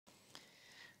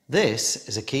This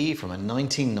is a key from a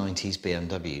 1990s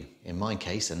BMW, in my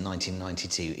case a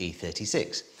 1992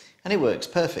 E36, and it works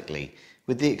perfectly,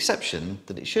 with the exception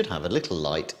that it should have a little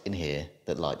light in here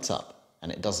that lights up,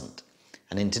 and it doesn't.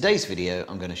 And in today's video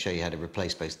I'm going to show you how to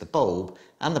replace both the bulb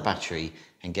and the battery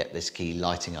and get this key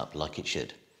lighting up like it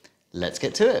should. Let's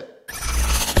get to it!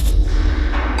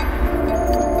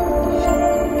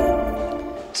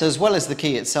 So as well as the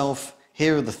key itself,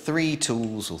 here are the three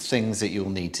tools or things that you'll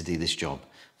need to do this job.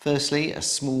 Firstly, a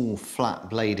small flat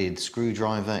bladed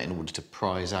screwdriver in order to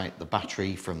prise out the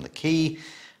battery from the key,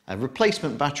 a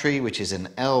replacement battery which is an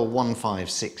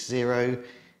L1560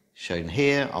 shown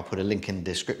here. I'll put a link in the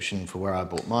description for where I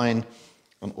bought mine,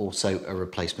 and also a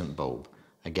replacement bulb.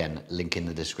 Again, link in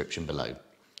the description below.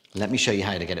 Let me show you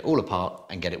how to get it all apart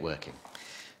and get it working.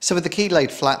 So with the key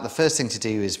laid flat, the first thing to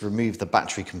do is remove the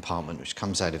battery compartment which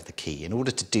comes out of the key. In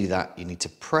order to do that, you need to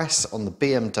press on the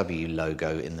BMW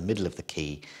logo in the middle of the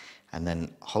key, and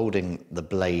then holding the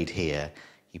blade here,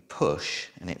 you push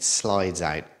and it slides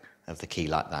out of the key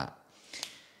like that.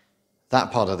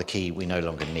 That part of the key we no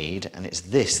longer need, and it's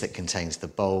this that contains the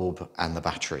bulb and the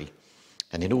battery.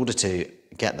 And in order to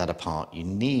get that apart, you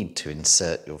need to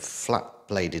insert your flat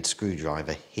bladed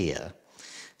screwdriver here.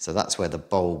 So that's where the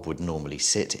bulb would normally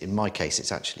sit. In my case,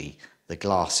 it's actually, the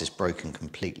glass is broken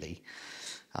completely.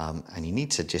 And you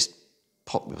need to just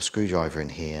pop your screwdriver in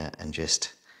here and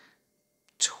just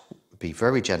be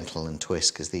very gentle and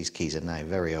twist, because these keys are now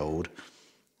very old,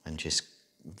 and just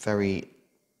very,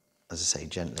 as I say,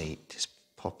 gently just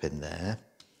pop in there.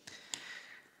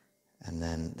 And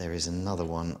then there is another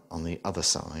one on the other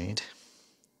side.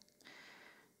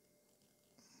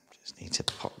 Just need to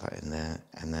pop that in there,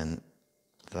 and then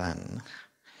you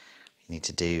need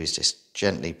to do is just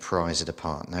gently prise it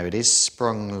apart. Now it is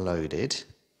sprung loaded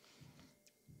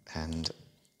and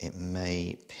it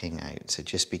may ping out, so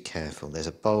just be careful. There's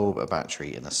a bulb, a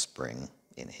battery and a spring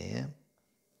in here.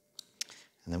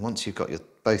 And then once you've got your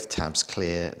both tabs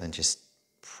clear, then just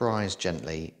prise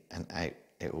gently and out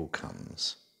it all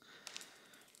comes.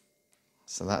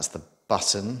 So that's the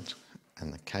button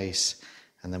and the case.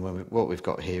 And then what we've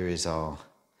got here is our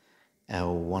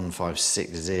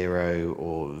L1560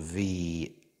 or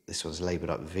this one's labelled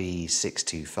up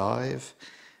V625,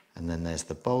 and then there's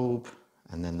the bulb,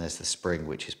 and then there's the spring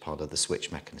which is part of the switch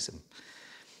mechanism.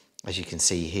 As you can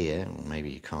see here, or maybe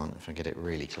you can't if I get it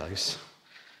really close,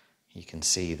 you can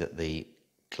see that the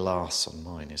glass on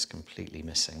mine is completely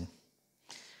missing.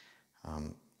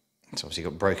 It's obviously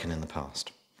got broken in the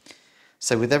past.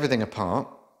 So with everything apart,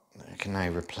 I can now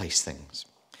replace things.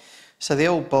 So the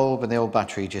old bulb and the old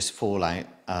battery just fall out,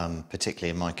 particularly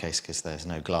in my case because there's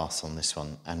no glass on this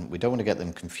one, and we don't want to get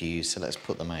them confused, so let's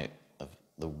put them out of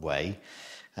the way.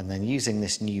 And then using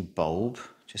this new bulb,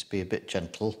 just be a bit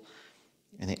gentle,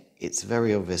 and it's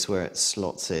very obvious where it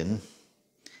slots in,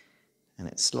 and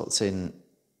it slots in,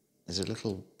 there's a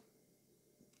little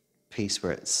piece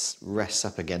where it rests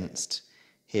up against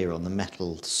here on the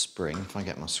metal spring. If I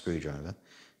get my screwdriver,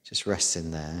 just rests in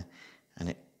there,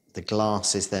 and the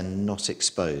glass is then not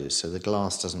exposed, so the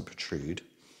glass doesn't protrude.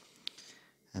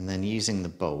 And then using the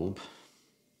bulb,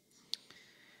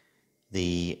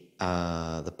 the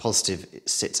positive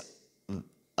sits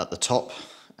at the top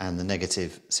and the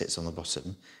negative sits on the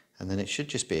bottom. And then it should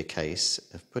just be a case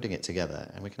of putting it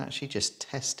together, and we can actually just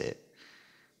test it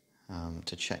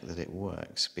to check that it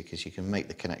works, because you can make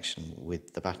the connection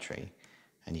with the battery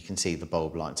and you can see the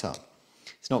bulb lights up.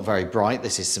 It's not very bright,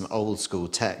 this is some old school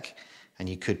tech, and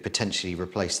you could potentially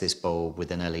replace this bulb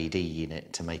with an LED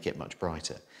unit to make it much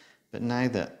brighter. But now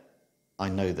that I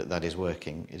know that that is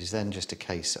working, it is then just a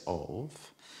case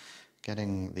of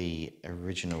getting the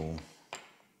original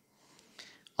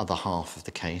other half of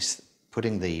the case,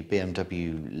 putting the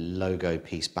BMW logo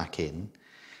piece back in.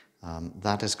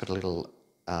 That has got a little,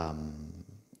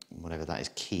 whatever that is,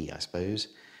 key I suppose,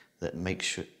 that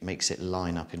makes it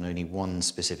line up in only one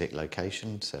specific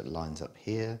location, so it lines up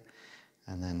here,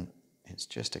 and then it's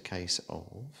just a case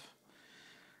of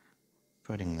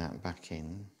putting that back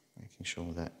in, making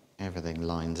sure that everything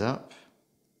lines up,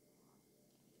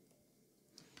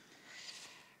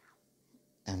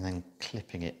 and then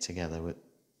clipping it together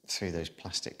through those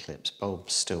plastic clips.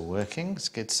 Bulb's still working, it's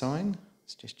a good sign.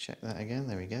 Let's just check that again,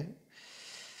 there we go. And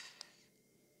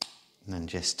then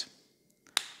just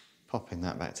popping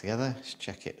that back together, just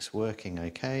check it's working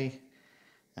okay,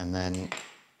 and then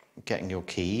getting your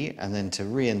key, and then to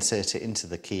reinsert it into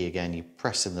the key again, you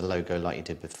press in the logo like you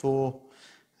did before,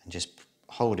 and just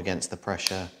hold against the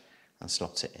pressure and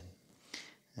slot it in.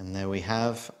 And there we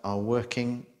have our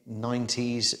working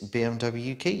 90s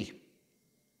BMW key.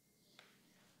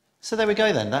 So there we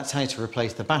go then, that's how to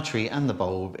replace the battery and the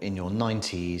bulb in your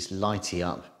 90s lighty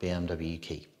up BMW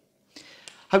key.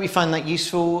 Hope you found that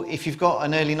useful. If you've got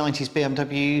an early 90s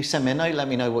BMW, send me a note, let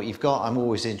me know what you've got. I'm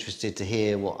always interested to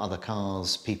hear what other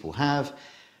cars people have.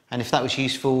 And if that was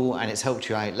useful and it's helped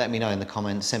you out, let me know in the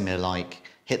comments, send me a like,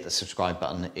 hit the subscribe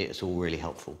button, it's all really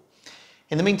helpful.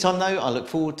 In the meantime though, I look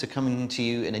forward to coming to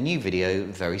you in a new video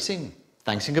very soon.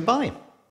 Thanks and goodbye.